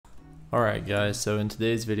Alright guys, so in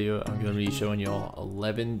today's video I'm going to be showing you all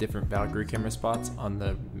 11 different Valkyrie camera spots on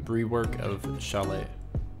the rework of Chalet.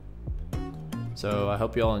 So I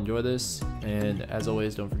hope you all enjoy this, and as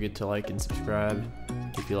always don't forget to like and subscribe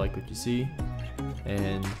if you like what you see,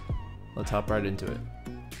 and let's hop right into it.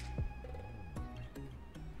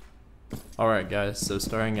 Alright guys, so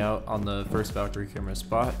starting out on the first Valkyrie camera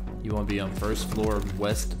spot, you want to be on first floor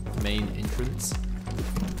west main entrance.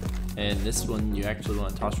 And this one you actually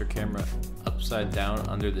want to toss your camera upside down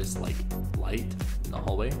under this like light in the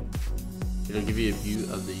hallway. It'll give you a view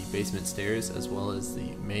of the basement stairs as well as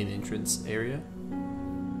the main entrance area.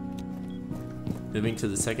 Moving to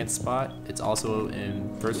the second spot, it's also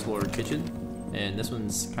in first floor kitchen, and this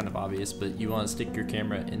one's kind of obvious, but you want to stick your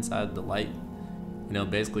camera inside the light and it'll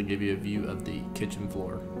basically give you a view of the kitchen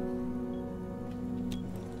floor.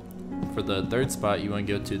 For the third spot, you want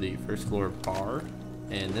to go to the first floor bar.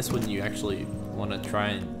 And this one you actually want to try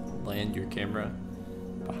and land your camera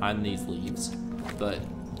behind these leaves, but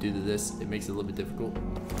due to this it makes it a little bit difficult.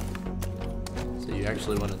 So you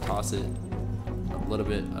actually want to toss it a little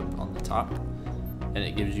bit up on the top, and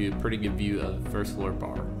it gives you a pretty good view of first floor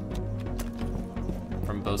bar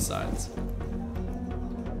from both sides.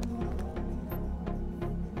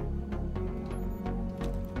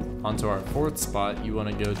 Onto our fourth spot, you want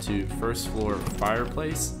to go to first floor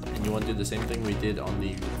Fireplace, and you want to do the same thing we did on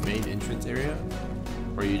the main entrance area,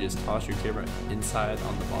 where you just toss your camera inside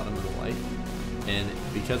on the bottom of the light. And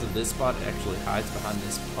because of this spot, it actually hides behind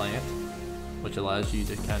this plant, which allows you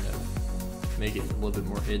to kind of make it a little bit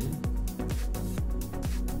more hidden.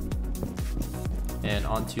 And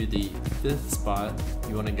onto the fifth spot,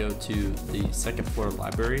 you want to go to the second floor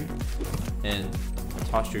library and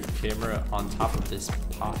toss your camera on top of this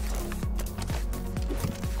pot.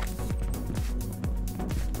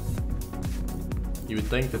 You would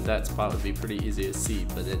think that that spot would be pretty easy to see,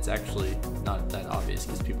 but it's actually not that obvious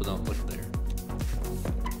because people don't look there.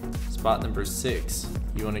 Spot number 6,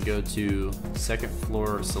 you want to go to second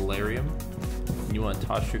floor Solarium, and you want to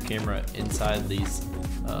toss your camera inside these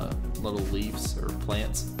little leaves or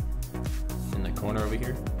plants in the corner over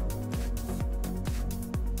here.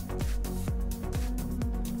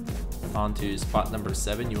 Onto spot number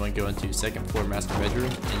 7, you want to go into second floor master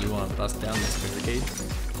bedroom, and you want to bust down this barricade.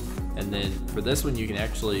 And then for this one you can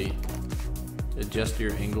actually adjust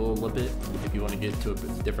your angle a little bit if you want to get to a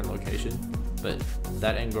different location, but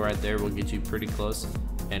that angle right there will get you pretty close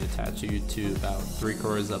and attach you to about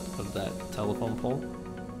 3/4 up of that telephone pole,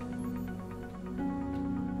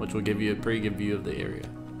 which will give you a pretty good view of the area.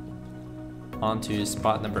 Onto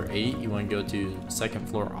spot number 8, you want to go to second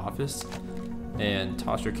floor office and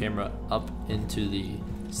toss your camera up into the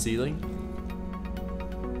ceiling.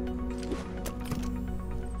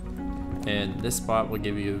 And this spot will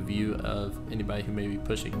give you a view of anybody who may be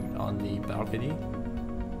pushing on the balcony,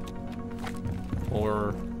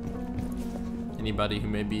 or anybody who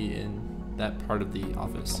may be in that part of the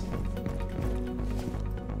office.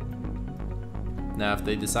 Now if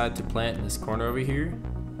they decide to plant in this corner over here,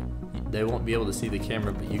 they won't be able to see the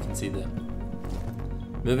camera, but you can see them.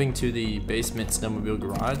 Moving to the basement Snowmobile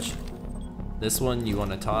Garage, this one you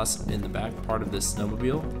want to toss in the back part of this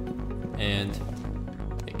snowmobile, and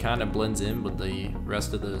it kind of blends in with the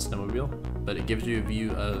rest of the snowmobile, but it gives you a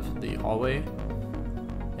view of the hallway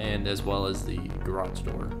and as well as the garage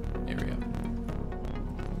door area.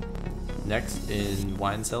 Next, in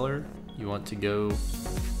Wine Cellar, you want to go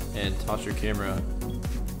and toss your camera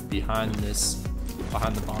behind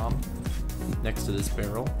the bomb next to this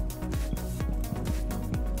barrel.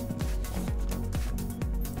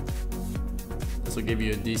 This will give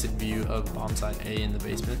you a decent view of bomb site A in the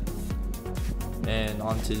basement. And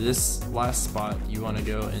onto this last spot, you want to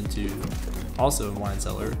go into also Wine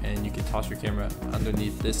Cellar, and you can toss your camera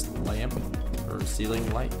underneath this lamp or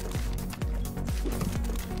ceiling light.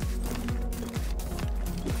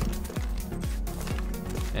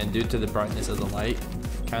 And due to the brightness of the light,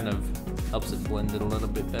 it kind of helps it blend it a little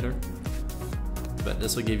bit better. But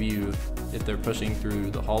this will give you if they're pushing through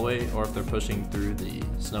the hallway or if they're pushing through the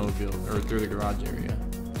snowmobile or through the garage area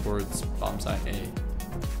towards bomb site A.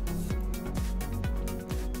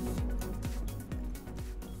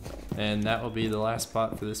 And that will be the last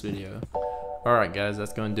spot for this video. Alright guys,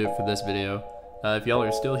 that's going to do it for this video. If y'all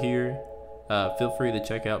are still here, feel free to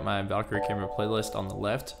check out my Valkyrie camera playlist on the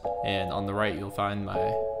left, and on the right you'll find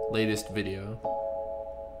my latest video.